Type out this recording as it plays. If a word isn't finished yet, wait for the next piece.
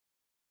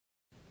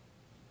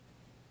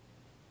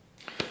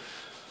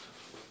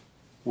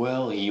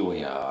Well, here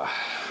we are.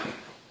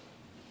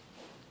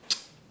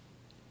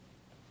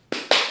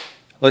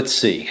 Let's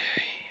see.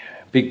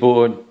 Big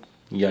board,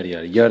 yada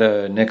yada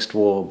yada, next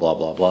war, blah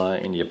blah blah,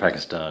 India,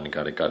 Pakistan,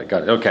 got it.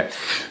 Okay,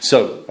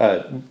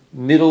 so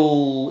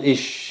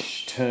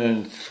middle-ish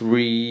turn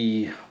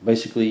 3,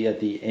 basically at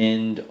the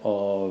end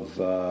of,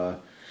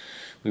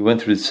 we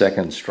went through the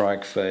second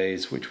strike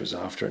phase, which was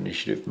after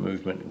initiative,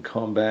 movement, and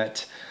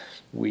combat.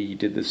 We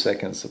did the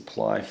second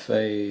supply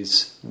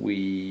phase.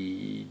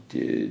 We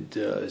did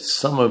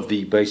some of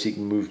the basic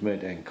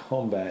movement and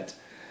combat,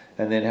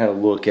 and then had a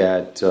look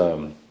at,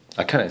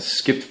 I kind of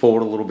skipped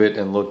forward a little bit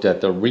and looked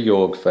at the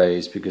reorg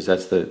phase, because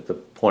that's the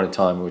point of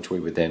time in which we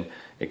would then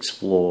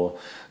explore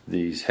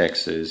these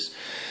hexes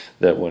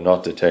that were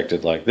not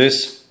detected like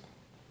this,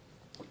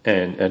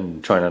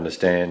 and try and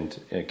understand,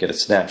 get a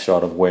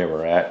snapshot of where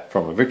we're at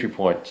from a victory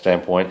point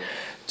standpoint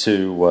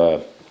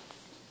to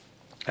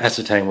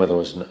ascertain whether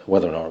or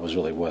not it was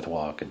really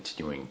worthwhile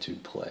continuing to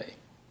play.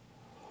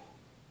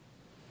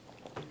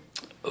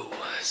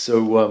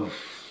 So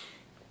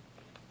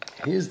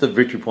here's the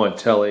victory point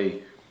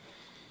tally.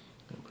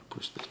 I'm going to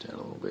push this down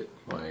a little bit.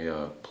 My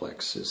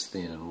plex is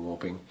thin and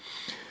warping.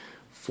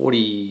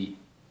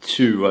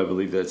 42, I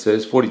believe that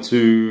says.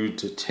 42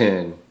 to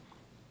 10.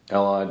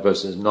 Allied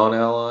versus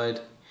non-allied.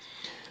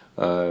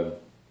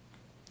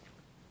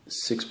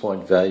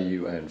 6-point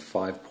value and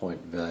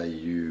 5-point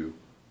value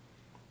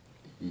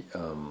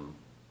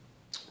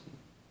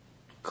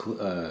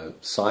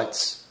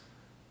sites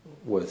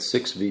with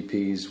 6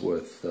 VPs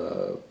with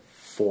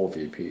 4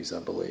 VPs,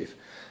 I believe.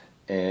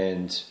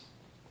 And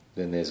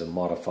then there's a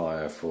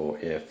modifier for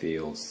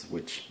airfields,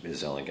 which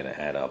is only going to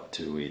add up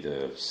to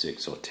either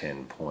 6 or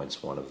 10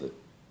 points, one of the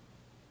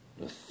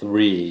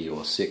 3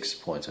 or 6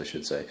 points, I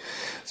should say.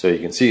 So you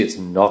can see it's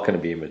not going to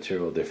be a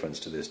material difference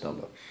to this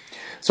number.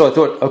 So I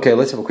thought, okay,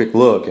 let's have a quick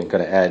look and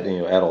kind of add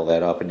all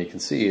that up, and you can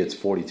see it's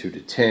 42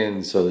 to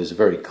 10. So there's a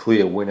very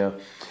clear winner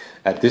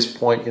at this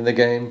point in the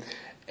game.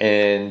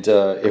 And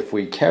if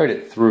we carried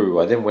it through,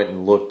 I then went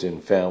and looked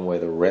and found where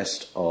the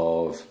rest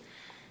of,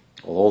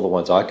 well, all the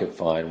ones I could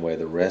find, where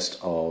the rest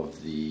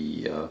of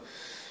the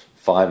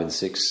 5 and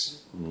 6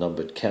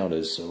 numbered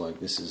counters, so like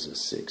this is a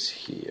 6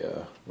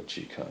 here, which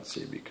you can't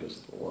see because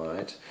of the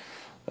light.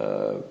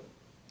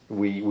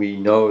 We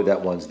know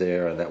that one's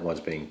there and that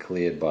one's being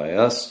cleared by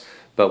us,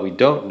 but we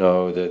don't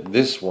know that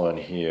this one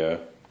here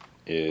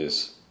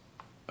is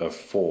a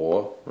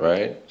 4,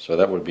 right? So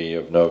that would be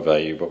of no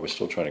value, but we're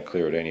still trying to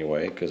clear it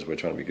anyway because we're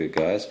trying to be good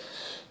guys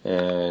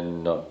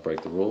and not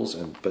break the rules.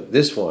 But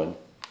this one,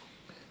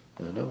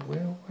 I don't know,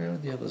 where are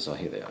the others? Oh,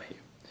 here they are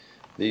here.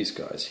 These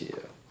guys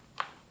here.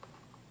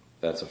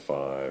 That's a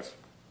 5.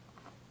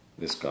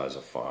 This guy's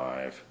a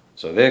 5.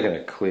 So they're going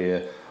to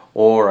clear,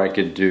 or I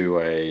could do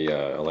a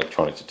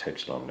electronic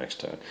detection on next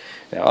turn.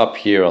 Now up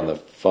here on the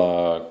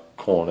far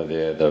corner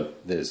there,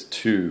 there's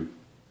 2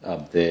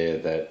 up there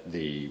that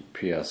the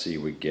PRC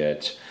would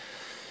get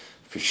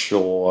for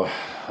sure.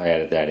 I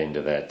added that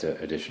into that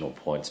additional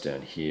points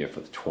down here for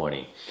the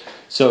 20.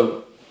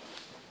 So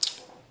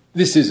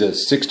this is a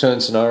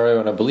 6-turn scenario,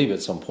 and I believe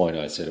at some point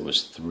I said it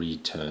was 3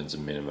 turns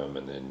minimum,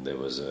 and then there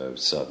was a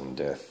sudden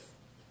death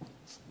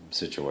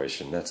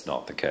situation. That's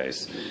not the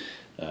case.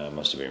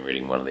 Must have been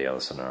reading one of the other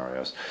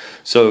scenarios.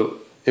 So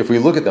if we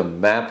look at the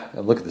map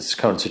and look at this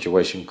current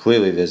situation,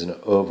 clearly there's an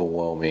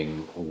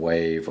overwhelming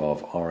wave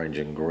of orange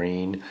and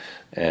green,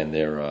 and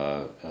there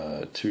are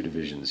 2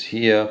 divisions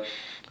here,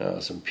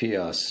 some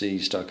PRC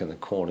stuck in the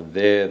corner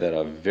there that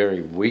are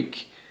very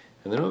weak,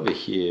 and then over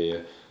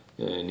here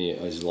near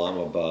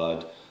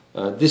Islamabad,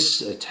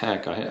 this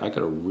attack, I got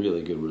a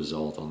really good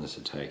result on this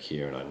attack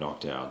here, and I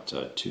knocked out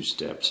 2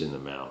 steps in the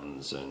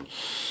mountains, and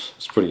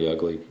it's pretty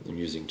ugly. I'm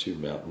using 2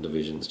 mountain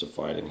divisions to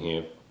fight in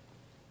here,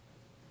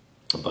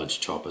 a bunch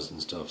of choppers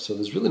and stuff. So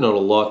there's really not a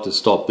lot to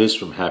stop this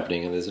from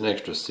happening, and there's an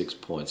extra 6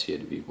 points here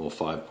to be, or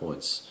 5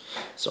 points,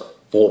 sorry,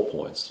 4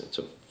 points. It's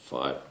a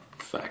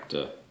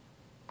 5-factor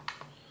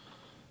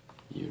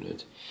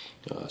unit,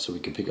 so we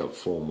can pick up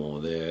 4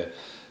 more there.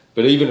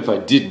 But even if I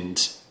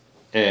didn't,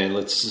 and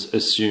let's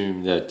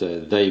assume that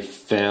they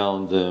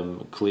found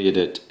them, cleared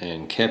it,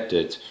 and kept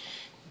it,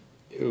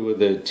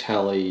 the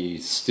tally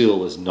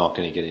still is not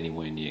going to get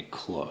anywhere near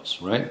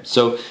close, right?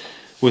 So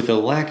with a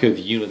lack of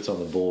units on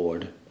the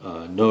board,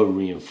 no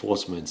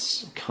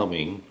reinforcements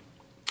coming,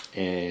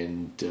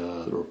 and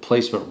the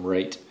replacement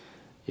rate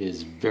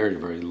is very,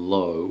 very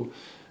low,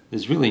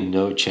 there's really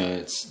no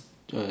chance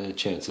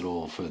at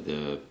all for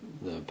the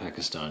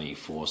Pakistani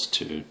force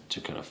to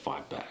kind of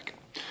fight back.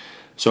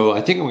 So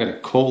I think I'm going to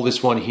call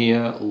this one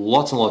here.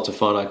 Lots and lots of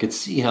fun. I could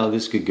see how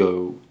this could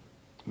go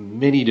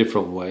many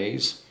different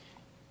ways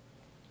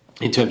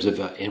in terms of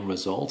end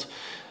result,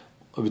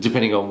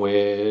 depending on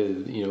where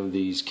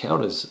these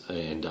counters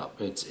end up.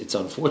 It's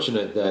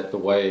unfortunate that the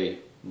way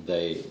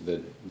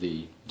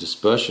the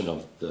dispersion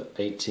of the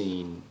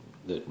 18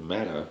 that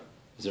matter,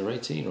 is there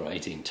 18 or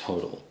 18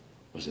 total?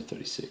 Or is it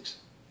 36?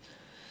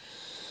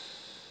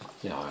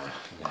 Yeah, I'm going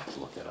to have to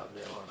look that up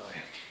now, aren't I?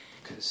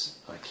 Because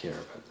I care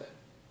about that.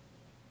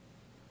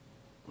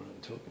 when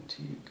I'm talking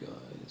to you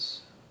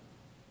guys.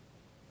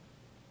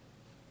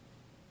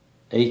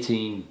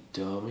 18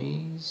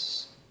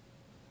 dummies.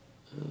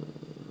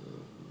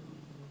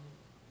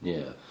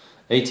 Yeah,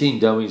 18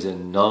 dummies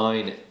and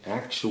 9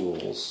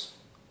 actuals.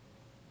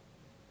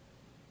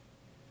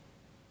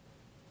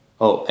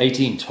 Oh,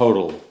 18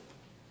 total,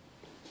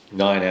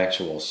 9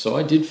 actuals. So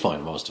I did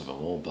find most of them,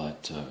 all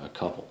but a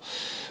couple.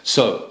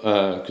 So,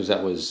 because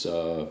that was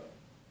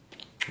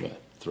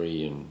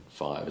 3 and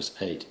 5 is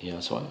 8.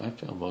 Yeah, so I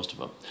found most of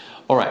them.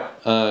 All right,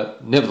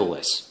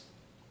 nevertheless,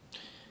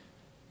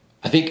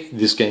 I think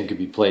this game could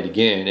be played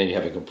again and you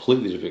have a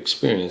completely different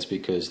experience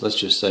because let's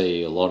just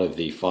say a lot of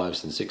the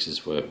 5s and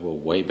 6s were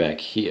way back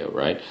here,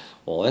 right?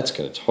 Well, that's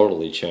going to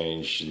totally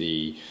change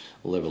the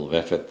level of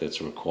effort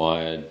that's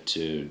required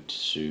to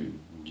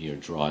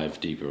drive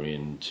deeper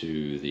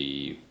into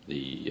the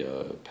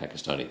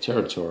Pakistani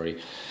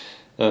territory.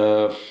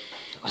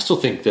 I still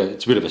think that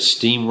it's a bit of a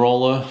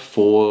steamroller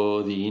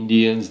for the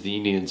Indians. The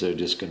Indians are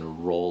just going to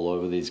roll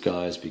over these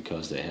guys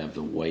because they have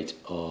the weight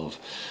of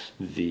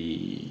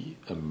the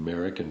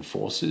American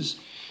forces.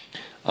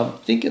 I'm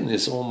thinking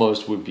this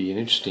almost would be an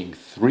interesting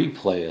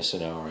 3-player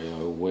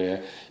scenario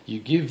where you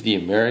give the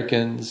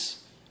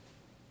Americans,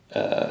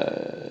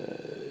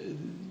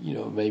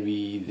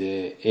 maybe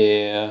their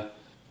air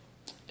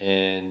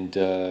and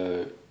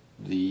the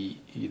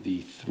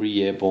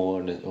 3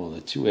 airborne or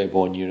the 2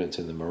 airborne units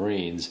in the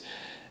Marines,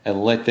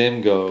 and let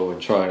them go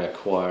and try and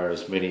acquire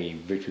as many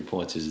victory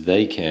points as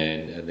they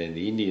can, and then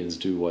the Indians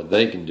do what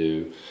they can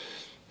do.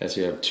 As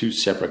you have 2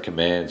 separate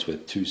commands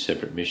with 2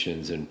 separate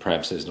missions, and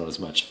perhaps there's not as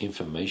much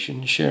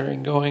information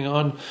sharing going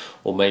on,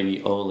 or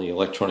maybe only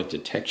electronic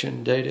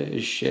detection data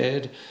is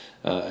shared,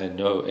 and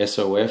no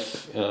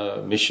SOF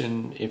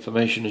mission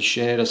information is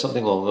shared, or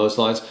something along those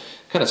lines.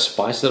 Kind of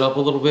spice it up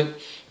a little bit,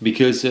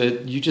 because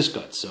you just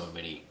got so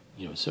many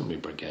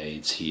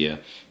brigades here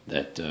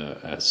that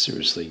are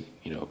seriously,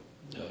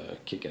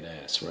 kicking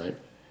ass, right?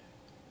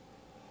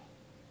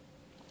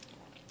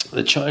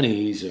 The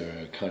Chinese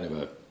are kind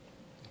of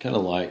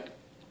like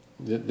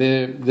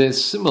they're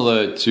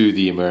similar to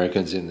the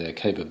Americans in their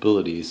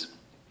capabilities,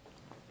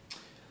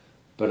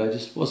 but I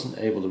just wasn't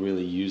able to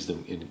really use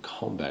them in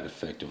combat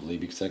effectively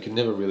because I could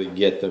never really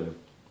get them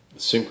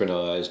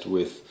synchronized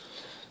with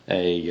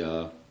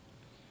a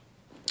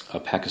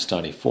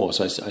Pakistani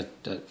force. I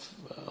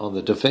on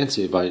the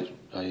defensive, I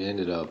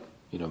ended up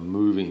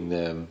moving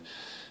them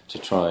to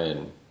try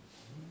and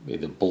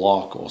either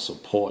block or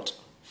support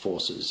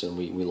forces, and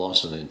we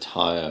lost an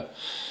entire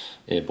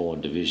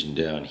airborne division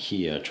down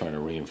here trying to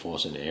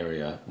reinforce an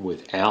area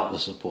without the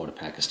support of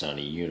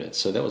Pakistani units.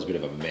 So that was a bit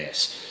of a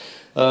mess.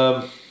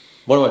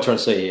 What am I trying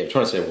to say here? I'm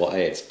trying to say, well, A,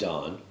 it's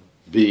done.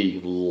 B,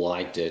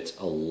 liked it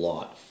a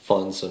lot.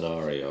 Fun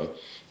scenario.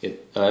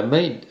 I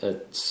made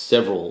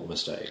several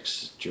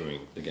mistakes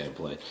during the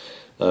gameplay.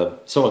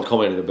 Someone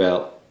commented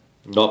about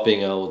not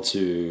being able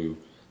to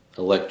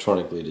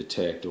electronically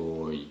detect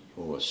or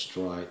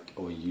strike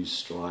or use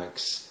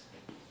strikes,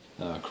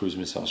 cruise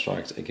missile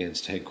strikes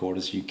against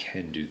headquarters. You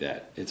can do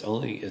that. It's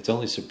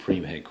only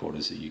Supreme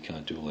headquarters that you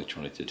can't do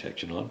electronic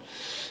detection on.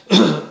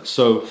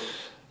 So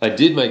I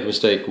did make a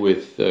mistake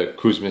with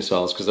cruise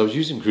missiles because I was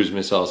using cruise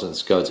missiles and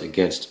Scuds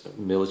against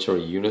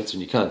military units,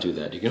 and you can't do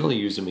that. You can only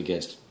use them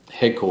against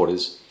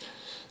headquarters,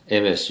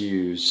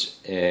 MSUs,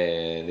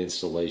 and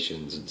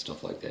installations and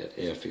stuff like that,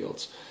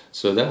 airfields.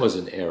 So that was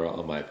an error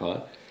on my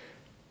part.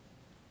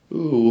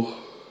 Ooh,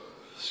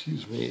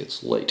 excuse me,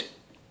 it's late.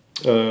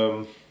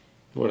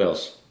 What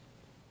else?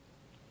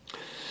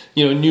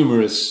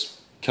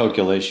 Numerous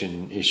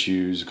calculation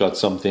issues, got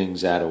some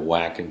things out of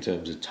whack in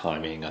terms of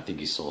timing. I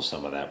think you saw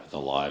some of that with the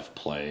live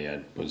play.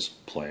 I was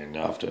playing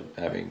after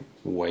having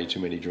way too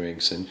many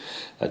drinks and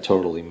I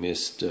totally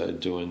missed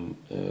doing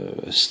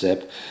a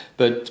step.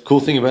 But the cool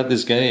thing about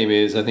this game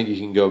is I think you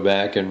can go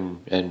back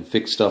and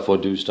fix stuff or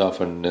do stuff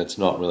and it's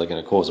not really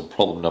going to cause a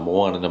problem, number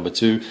one. And number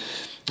two,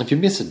 if you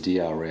miss a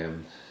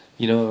DRM,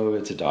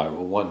 it's a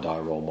one die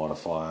roll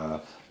modifier.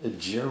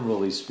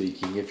 Generally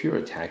speaking, if you're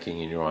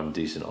attacking and you're on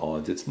decent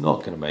odds, it's not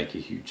going to make a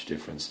huge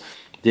difference.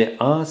 There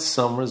are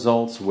some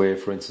results where,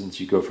 for instance,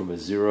 you go from a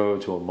 0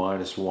 to a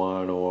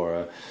 -1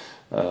 or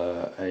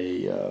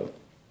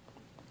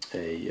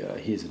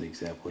here's an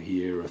example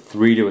here, a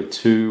 3 to a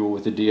 2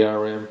 with a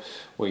DRM,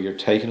 where you're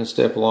taking a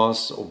step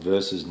loss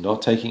versus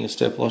not taking a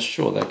step loss.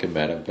 Sure, that can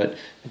matter, but in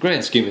the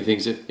grand scheme of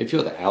things, if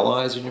you're the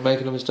allies and you're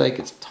making a mistake,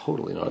 it's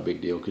totally not a big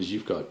deal because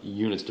you've got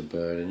units to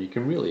burn and you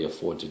can really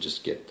afford to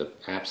just get the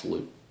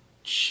absolute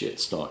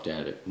shit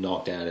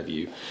knocked out of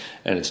you,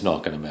 and it's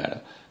not going to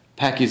matter.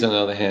 Pakis, on the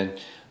other hand,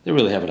 they're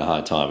really having a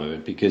hard time of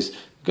it because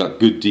they've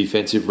got good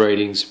defensive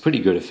ratings, pretty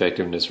good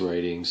effectiveness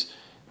ratings,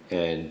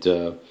 and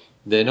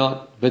they're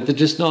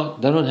just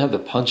not. They don't have the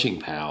punching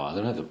power.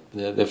 They don't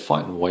have they're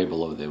fighting way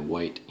below their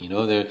weight.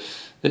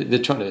 They're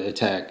trying to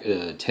attack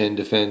 10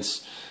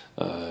 defense,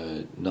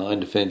 9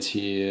 defense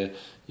here.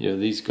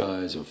 These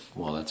guys are,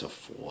 well, that's a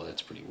 4.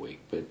 That's pretty weak.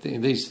 But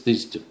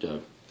these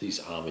these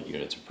armored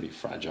units are pretty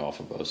fragile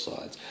for both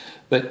sides.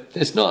 But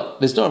there's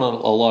not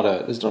a lot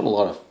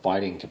of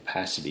fighting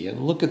capacity.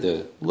 And look at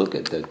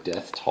the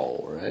death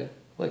toll, right?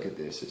 Look at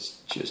this.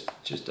 It's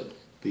just a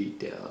beat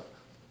down.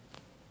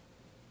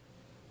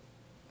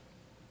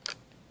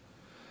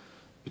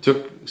 We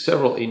took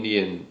several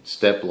Indian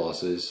steppe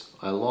losses.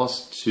 I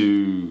lost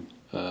 2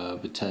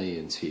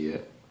 battalions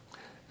here,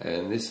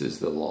 and this is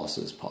the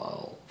losses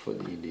pile for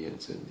the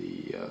Indians and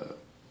the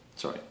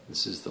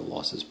this is the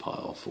losses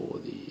pile for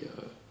the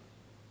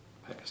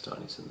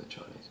Pakistanis and the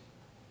Chinese.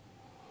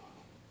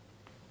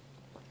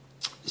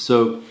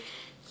 So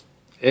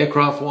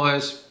aircraft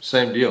wise,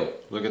 same deal.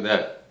 Look at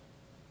that.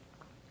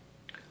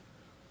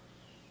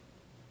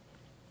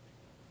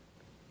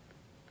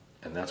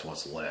 And that's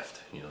what's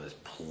left. You know, there's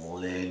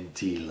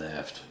plenty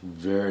left.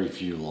 Very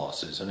few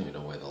losses. I don't even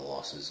know where the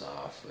losses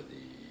are for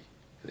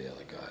the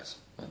other guys.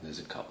 There's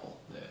a couple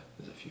there.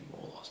 There's a few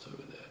more lost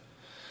over there.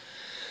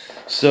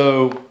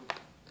 So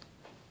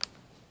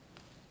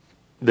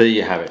there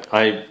you have it.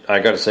 I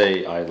got to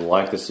say, I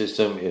like the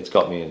system. It's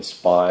got me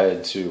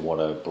inspired to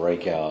want to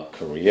break out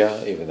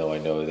Korea, even though I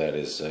know that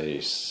is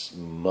a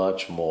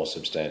much more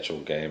substantial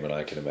game, and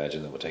I can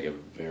imagine that will take a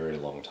very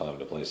long time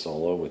to play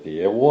solo with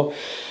the air war.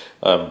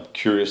 I'm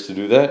curious to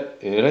do that.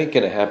 It ain't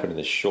going to happen in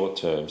the short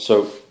term.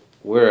 So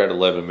we're at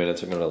 11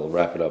 minutes. I'm going to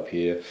wrap it up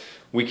here.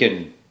 We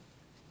can,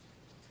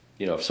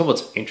 you know, if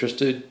someone's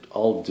interested,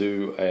 I'll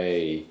do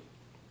a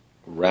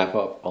wrap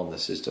up on the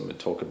system and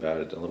talk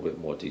about it in a little bit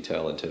more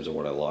detail in terms of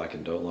what I like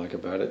and don't like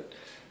about it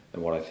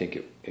and what I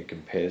think it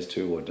compares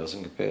to or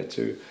doesn't compare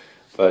to.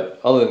 But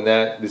other than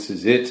that, this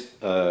is it.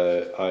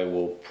 I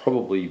will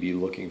probably be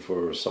looking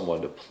for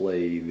someone to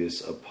play this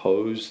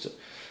opposed,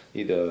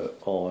 either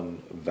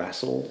on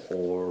Vassal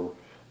or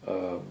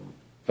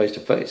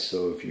face-to-face.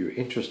 So if you're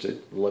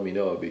interested, let me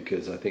know,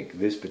 because I think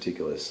this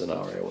particular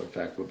scenario, in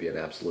fact, would be an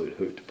absolute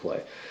hoot to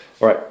play.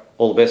 All right,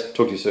 all the best.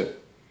 Talk to you soon.